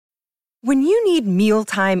When you need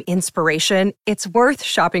mealtime inspiration, it's worth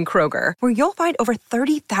shopping Kroger, where you'll find over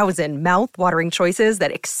 30,000 mouth-watering choices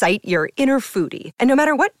that excite your inner foodie. And no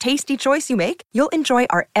matter what tasty choice you make, you'll enjoy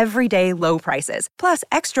our everyday low prices, plus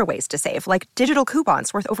extra ways to save, like digital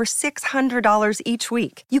coupons worth over $600 each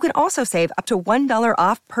week. You can also save up to $1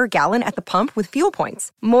 off per gallon at the pump with fuel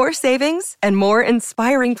points. More savings and more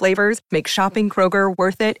inspiring flavors make shopping Kroger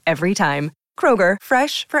worth it every time. Kroger,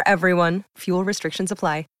 fresh for everyone. Fuel restrictions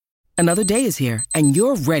apply. Another day is here, and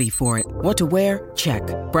you're ready for it. What to wear? Check.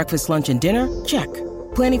 Breakfast, lunch, and dinner? Check.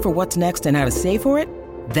 Planning for what's next and how to save for it?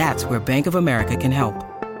 That's where Bank of America can help.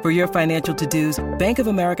 For your financial to-dos, Bank of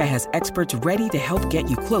America has experts ready to help get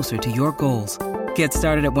you closer to your goals. Get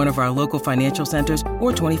started at one of our local financial centers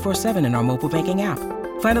or 24/7 in our mobile banking app.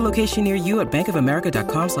 Find a location near you at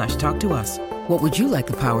bankofamerica.com/talktous. What would you like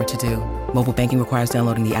the power to do? Mobile banking requires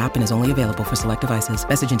downloading the app and is only available for select devices.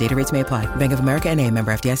 Message and data rates may apply. Bank of America N.A.,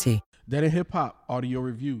 member FDIC. Dead and Hip Hop audio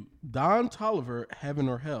review. Don Toliver, Heaven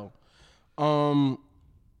or Hell.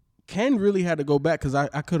 Ken really had to go back because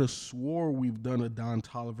I could have swore we've done a Don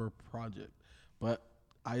Toliver project, but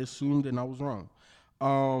I assumed and I was wrong.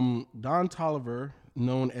 Don Toliver,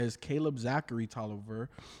 known as Caleb Zachary Toliver,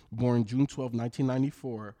 born June 12,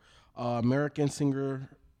 1994, American singer,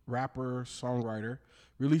 rapper, songwriter,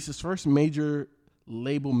 released his first major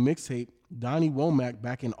label mixtape, Donnie Womack,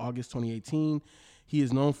 back in August 2018. He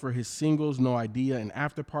is known for his singles No Idea and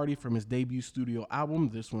After Party from his debut studio album,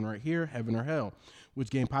 this one right here, Heaven or Hell, which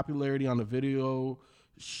gained popularity on the video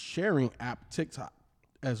sharing app TikTok,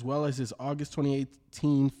 as well as his August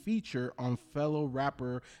 2018 feature on fellow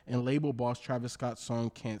rapper and label boss Travis Scott's song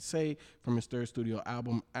Can't Say from his third studio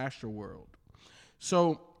album, Astroworld.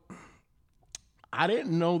 So I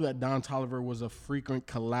didn't know that Don Toliver was a frequent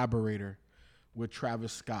collaborator with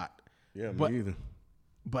Travis Scott. Yeah, me either.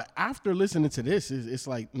 But after listening to this, it's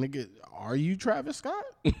like, nigga, are you Travis Scott?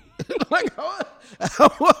 Like, I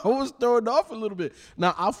was thrown off a little bit.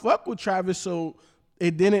 Now, I fuck with Travis, so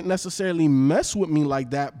it didn't necessarily mess with me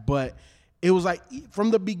like that, but it was like,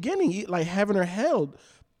 from the beginning, like Heaven or Hell,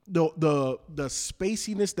 the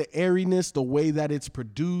spaciness, the airiness, the way that it's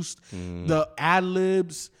produced, the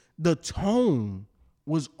ad-libs, the tone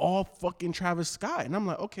was all fucking Travis Scott. And I'm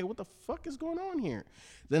like, okay, what the fuck is going on here?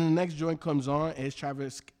 Then the next joint comes on, and it's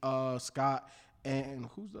Travis Scott, and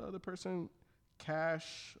who's the other person?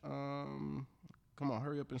 Cash, come on,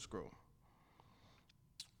 hurry up and scroll.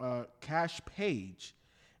 Cash Page.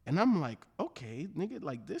 And I'm like, okay, nigga,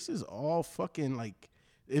 like, this is all fucking, like,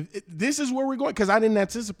 this is where we're going, because I didn't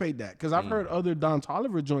anticipate that, because I've heard other Don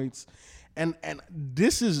Toliver joints, and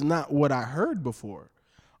this is not what I heard before.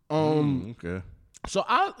 Okay.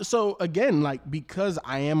 So again, like, because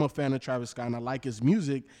I am a fan of Travis Scott and I like his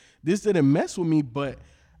music, this didn't mess with me, but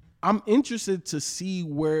I'm interested to see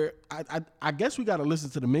where I guess we got to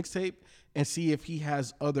listen to the mixtape and see if he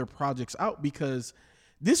has other projects out, because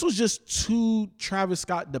this was just too Travis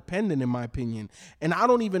Scott dependent, in my opinion. And I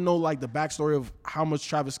don't even know, like, the backstory of how much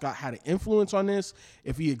Travis Scott had an influence on this,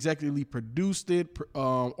 if he executively produced it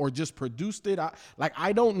or just produced it.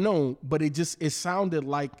 I don't know, but it sounded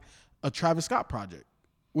like a Travis Scott project,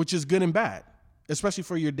 which is good and bad, especially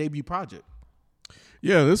for your debut project.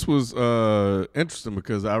 Yeah, this was interesting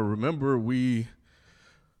because I remember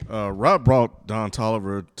Rob brought Don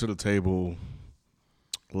Toliver to the table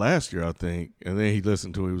last year, I think, and then he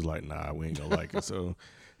listened to it. He was like, "Nah, we ain't gonna like it." So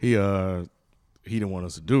he didn't want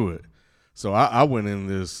us to do it. So I went in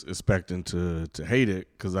this expecting to hate it,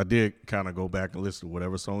 because I did kind of go back and listen to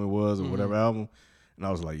whatever song it was or whatever album. And I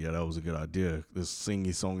was like, yeah, that was a good idea. This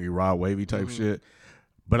singy-songy, raw, wavy type shit.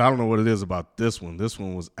 But I don't know what it is about this one. This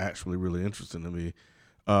one was actually really interesting to me.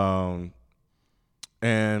 And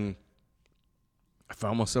I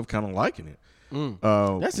found myself kind of liking it.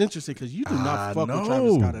 That's interesting, because you do not fuck with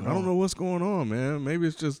Travis Scott at all. I don't know what's going on, man.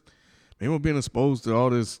 Maybe I'm being exposed to all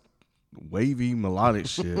this wavy, melodic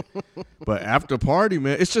shit. But After Party,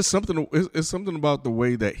 man, it's just something. It's something about the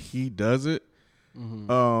way that he does it.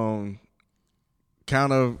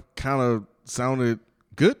 Kind of sounded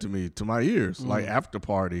good to me, to my ears. Like After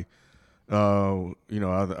Party, I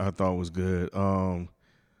thought was good. I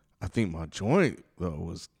think my joint though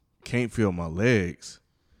was Can't Feel My Legs.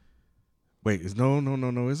 Wait, is it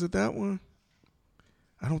that one?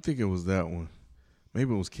 I don't think it was that one.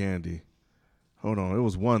 Maybe it was Candy. Hold on, it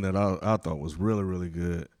was one that I thought was really, really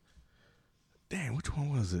good. Damn, which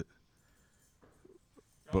one was it?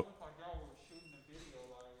 But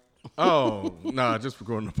oh, nah, just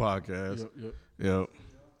recording the podcast. Yep.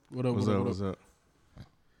 What's up?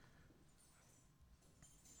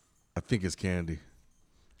 I think it's Candy.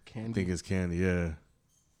 I think it's Candy, yeah.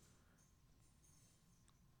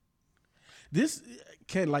 This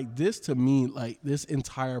to me, like this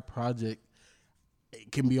entire project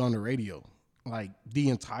can be on the radio, like the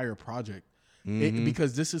entire project,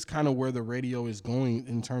 because this is kind of where the radio is going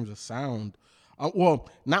in terms of sound. Well,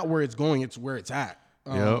 not where it's going, it's where it's at.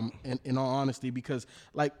 In all honesty, because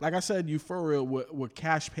like I said, Euphoria with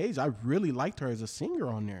Cash Page, I really liked her as a singer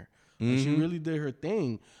on there. Like, she really did her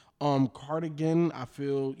thing. Cardigan, I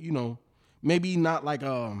feel, maybe not like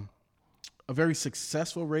a very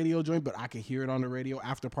successful radio joint, but I could hear it on the radio.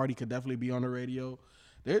 After Party could definitely be on the radio.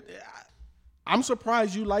 I'm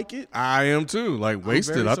surprised you like it. I am too. Like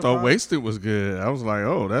Wasted, I thought Wasted was good. I was like,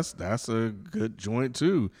 oh, that's a good joint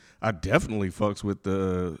too. I definitely fucks with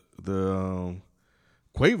the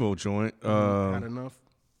Quavo joint. Had enough.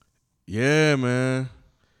 Yeah, man.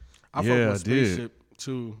 I fuck with Spaceship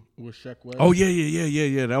too with Sheck West. Oh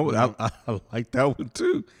yeah. That was, I like that one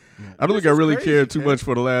too. Yeah. I don't think I really cared too much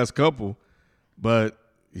for the last couple, but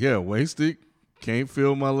yeah, Wasted, Can't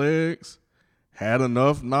Feel My Legs, Had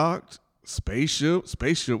Enough, Knocked,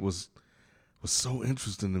 Spaceship was so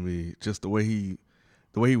interesting to me. Just the way he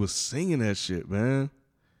was singing that shit, man.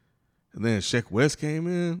 And then Sheck West came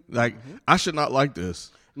in. Like, I should not like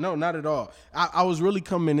this. No, not at all. I was really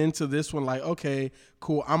coming into this one like, okay,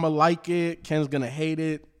 cool. I'm going to like it. Ken's going to hate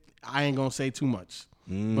it. I ain't going to say too much.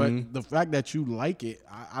 But the fact that you like it,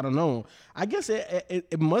 I don't know. I guess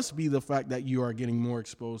it must be the fact that you are getting more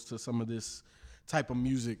exposed to some of this type of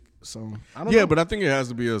music. So, I don't know. But I think it has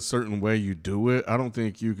to be a certain way you do it. I don't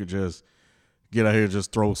think you could just get out here and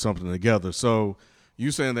just throw something together. So,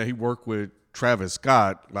 you saying that he worked with Travis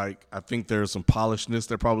Scott, like I think there's some polishedness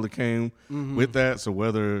that probably came with that. So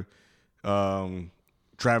whether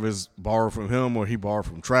Travis borrowed from him or he borrowed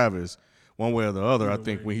from Travis, one way or the other, I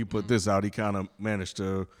think when he put this out, he kind of managed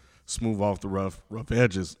to smooth off the rough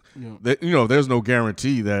edges. Yeah. There's no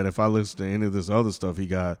guarantee that if I listen to any of this other stuff he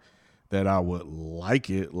got, that I would like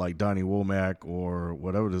it, like Donnie Womack or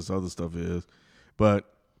whatever this other stuff is.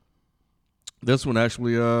 But this one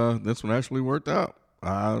actually worked out.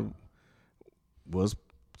 I was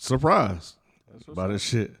surprised by this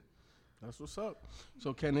shit. That's what's up.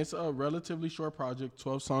 So, Ken, it's a relatively short project,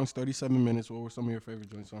 12 songs, 37 minutes. What were some of your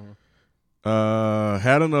favorite joints on here?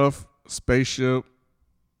 Had Enough, Spaceship,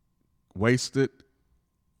 Wasted,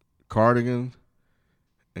 Cardigan,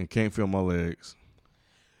 and Can't Feel My Legs.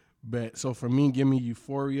 Bet. So, for me, give me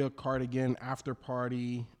Euphoria, Cardigan, After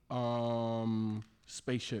Party,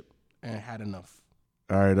 Spaceship, and Had Enough.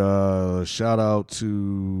 All right, shout out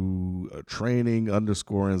to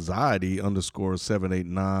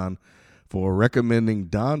training_anxiety_789 for recommending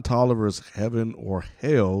Don Toliver's Heaven or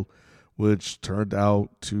Hell, which turned out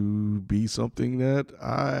to be something that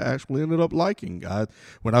I actually ended up liking.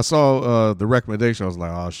 When I saw the recommendation, I was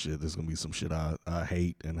like, oh shit, this is going to be some shit I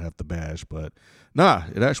hate and have to bash. But nah,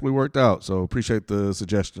 it actually worked out. So appreciate the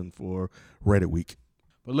suggestion for Reddit Week.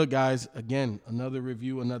 But look, guys, again, another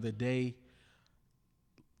review, another day.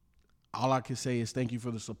 All I can say is thank you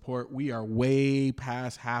for the support. We are way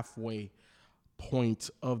past halfway point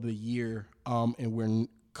of the year, and we're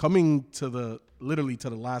coming to literally to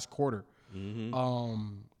the last quarter. So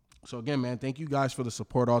again, man, thank you guys for the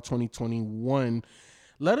support all 2021.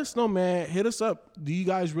 Let us know, man. Hit us up. Do you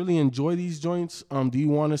guys really enjoy these joints? Do you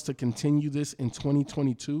want us to continue this in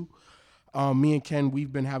 2022? Me and Ken,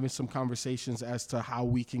 we've been having some conversations as to how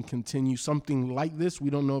we can continue something like this. We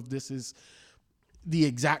don't know if this is the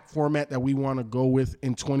exact format that we want to go with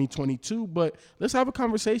in 2022, but let's have a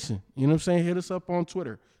conversation. You know what I'm saying? Hit us up on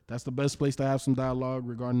Twitter. That's the best place to have some dialogue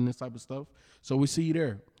regarding this type of stuff. So we see you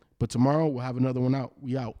there. But tomorrow we'll have another one out.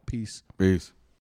 We out. Peace. Peace.